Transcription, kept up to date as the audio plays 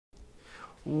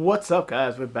What's up,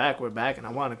 guys? We're back, and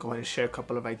I want to go ahead and share a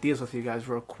couple of ideas with you guys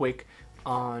real quick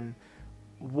on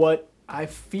what I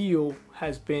feel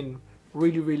has been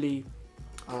really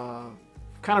uh,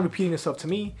 kind of repeating itself to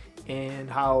me, and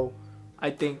how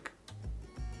I think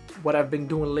what I've been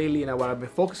doing lately and what I've been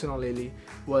focusing on lately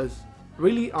was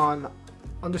really on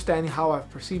understanding how I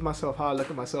perceive myself, how I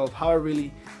look at myself, how I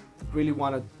really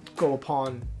want to go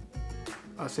upon,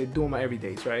 I say, doing my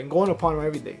everydays, right? And going upon my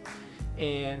everyday.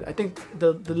 And I think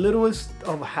the littlest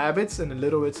of habits and the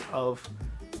littlest of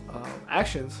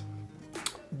actions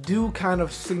do kind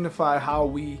of signify how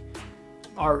we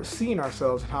are seeing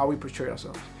ourselves and how we portray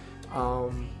ourselves.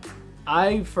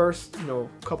 I first,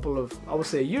 I would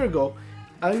say a year ago,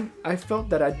 I felt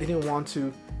that I didn't want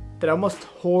to, that I must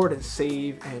hoard and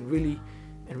save and really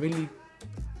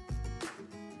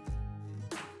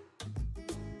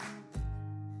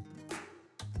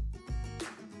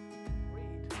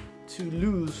to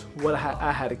lose what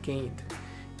I had gained.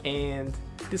 And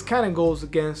this kind of goes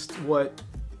against what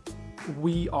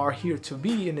we are here to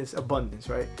be in this abundance,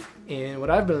 right? And what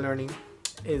I've been learning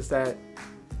is that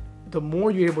the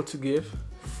more you're able to give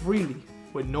freely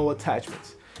with no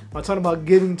attachments. I'm talking about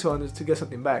giving to others to get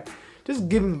something back. Just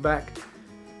giving back,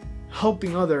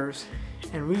 helping others,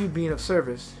 and really being of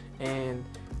service, and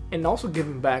also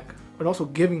giving back, and also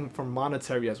giving from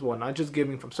monetary as well. Not just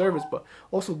giving from service, but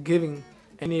also giving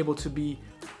and able to be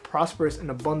prosperous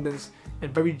in abundance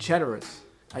and very generous,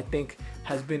 I think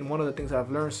has been one of the things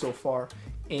I've learned so far,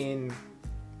 in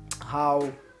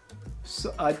how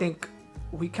I think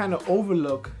we kind of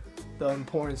overlook the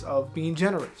importance of being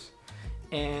generous,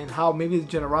 and how maybe the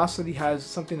generosity has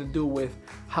something to do with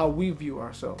how we view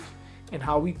ourselves, and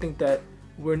how we think that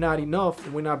we're not enough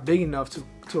and we're not big enough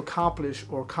to accomplish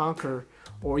or conquer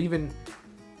or even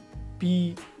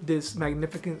be this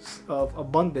magnificence of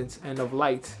abundance and of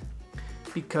light.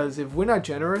 Because if we're not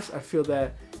generous, I feel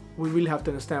that we really have to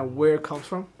understand where it comes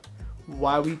from,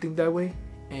 why we think that way,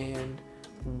 and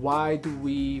why do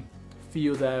we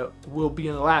feel that we'll be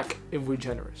in lack if we're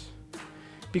generous.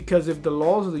 Because if the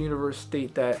laws of the universe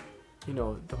state that,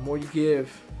 the more you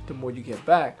give, the more you get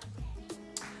back,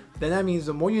 then that means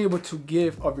the more you're able to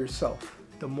give of yourself,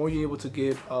 the more you're able to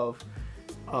give of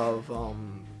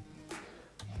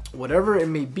whatever it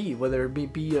may be, whether it may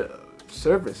be a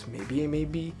service, maybe it may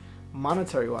be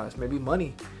monetary wise, maybe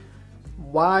money.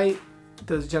 Why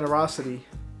does generosity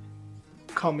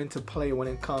come into play when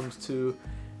it comes to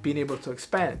being able to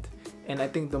expand? And I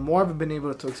think the more I've been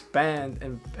able to expand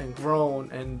and grown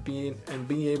and being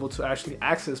able to actually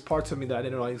access parts of me that I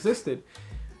didn't know existed,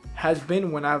 has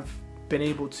been when I've been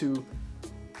able to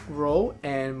grow,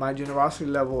 and my generosity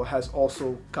level has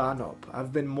also gone up.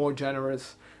 I've been more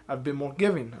generous, I've been more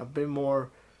giving, I've been more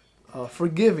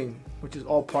forgiving, which is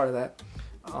all part of that.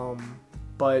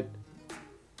 But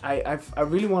I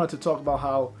really wanted to talk about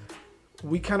how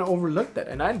we kind of overlooked that,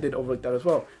 and I did overlook that as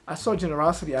well. I saw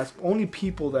generosity as only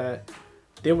people that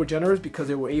they were generous because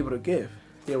they were able to give,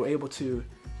 they were able to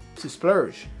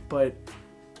splurge. But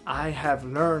I have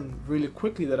learned really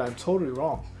quickly that I'm totally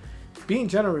wrong. Being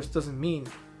generous doesn't mean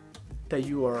that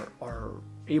you are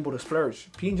able to splurge.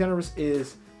 Being generous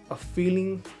is a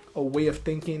feeling, a way of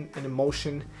thinking, an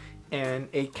emotion, and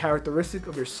a characteristic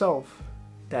of yourself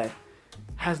that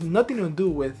has nothing to do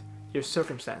with your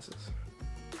circumstances.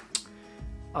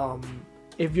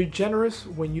 If you're generous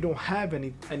when you don't have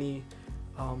any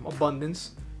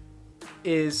abundance,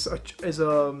 is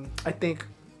I think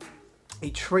a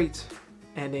trait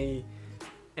and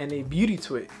a beauty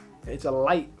to it. It's a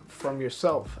light from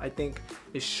yourself. I think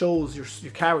it shows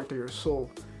your character, your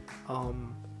soul,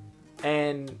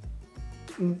 and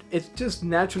it's just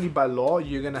naturally by law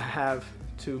you're gonna have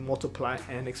to multiply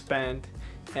and expand,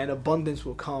 and abundance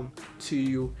will come to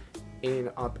you in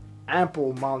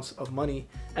ample amounts of money,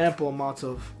 ample amounts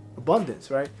of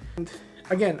abundance, right? And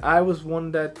again, I was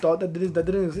one that thought that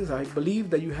didn't exist. I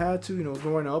believed that you had to,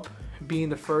 growing up, being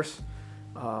the first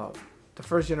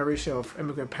generation of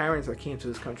immigrant parents that came to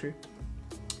this country,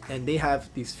 and they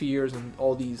have these fears and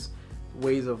all these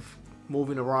ways of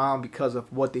moving around because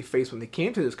of what they faced when they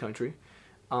came to this country.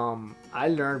 I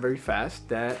learned very fast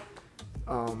that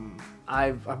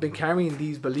I've been carrying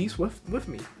these beliefs with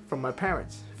me from my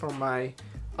parents, from my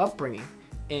upbringing,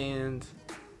 and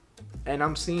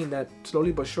I'm seeing that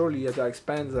slowly but surely as I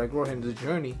expand, as I grow in this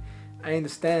journey, I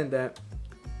understand that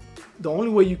the only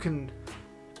way you can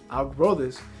outgrow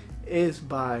this is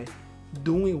by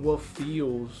doing what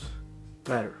feels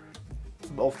better,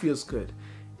 what feels good.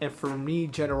 And for me,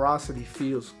 generosity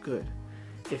feels good.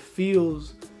 It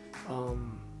feels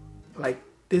like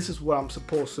this is what I'm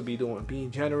supposed to be doing: being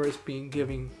generous, being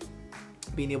giving,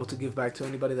 being able to give back to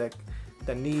anybody that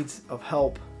that needs of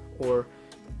help, or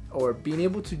being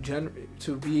able to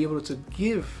be able to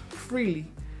give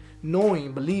freely,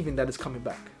 knowing, believing that it's coming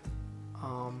back,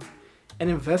 and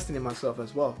investing in myself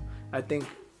as well. I think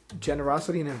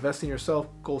generosity and investing in yourself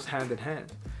goes hand in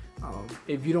hand.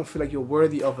 If you don't feel like you're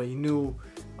worthy of a new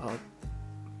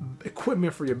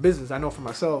equipment for your business, I know for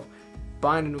myself,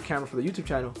 buying a new camera for the YouTube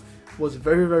channel was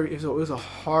it was a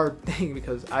hard thing,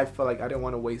 because I felt like I didn't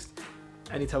want to waste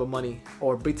any type of money,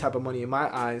 or big type of money in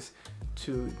my eyes,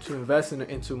 to invest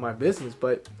into my business.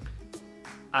 But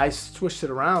I switched it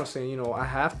around, saying, you know, I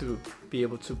have to be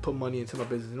able to put money into my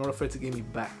business in order for it to give me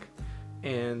back.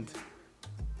 And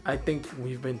I think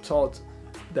we've been taught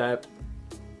that,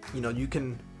 you know, you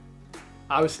can,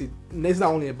 obviously, it's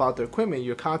not only about the equipment.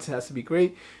 Your content has to be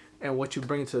great, and what you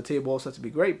bring to the table also has to be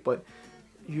great. But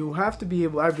you have to be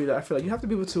able, I feel like you have to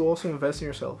be able to also invest in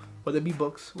yourself, whether it be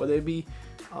books, whether it be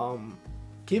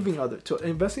giving to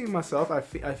investing in myself. I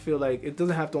feel like it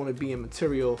doesn't have to only be in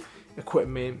material,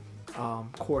 equipment,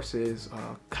 courses,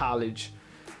 college,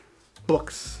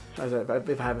 books,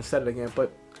 if I haven't said it again.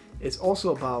 But it's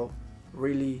also about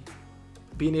really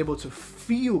being able to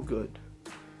feel good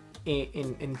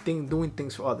in doing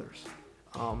things for others,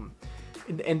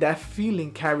 and that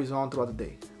feeling carries on throughout the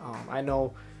day. I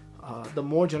know the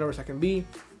more generous I can be,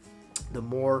 the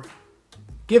more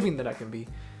giving that I can be,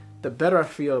 the better I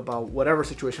feel about whatever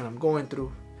situation I'm going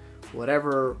through,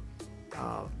 whatever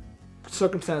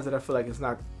circumstance that I feel like is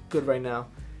not good right now.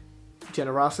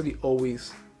 Generosity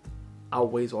always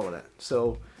outweighs all of that.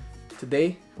 So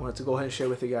today I wanted to go ahead and share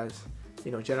with you guys,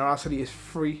 you know, generosity is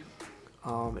free.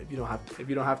 If you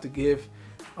don't have to give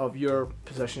of your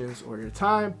possessions or your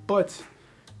time, but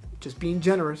just being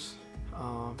generous,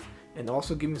 and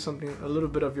also giving a little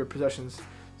bit of your possessions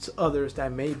to others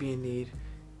that may be in need,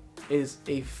 is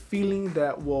a feeling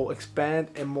that will expand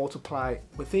and multiply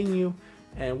within you,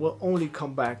 and will only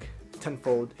come back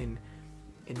tenfold in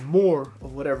more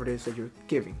of whatever it is that you're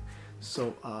giving.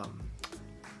 So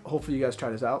hopefully you guys try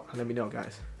this out and let me know,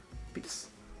 guys. Peace.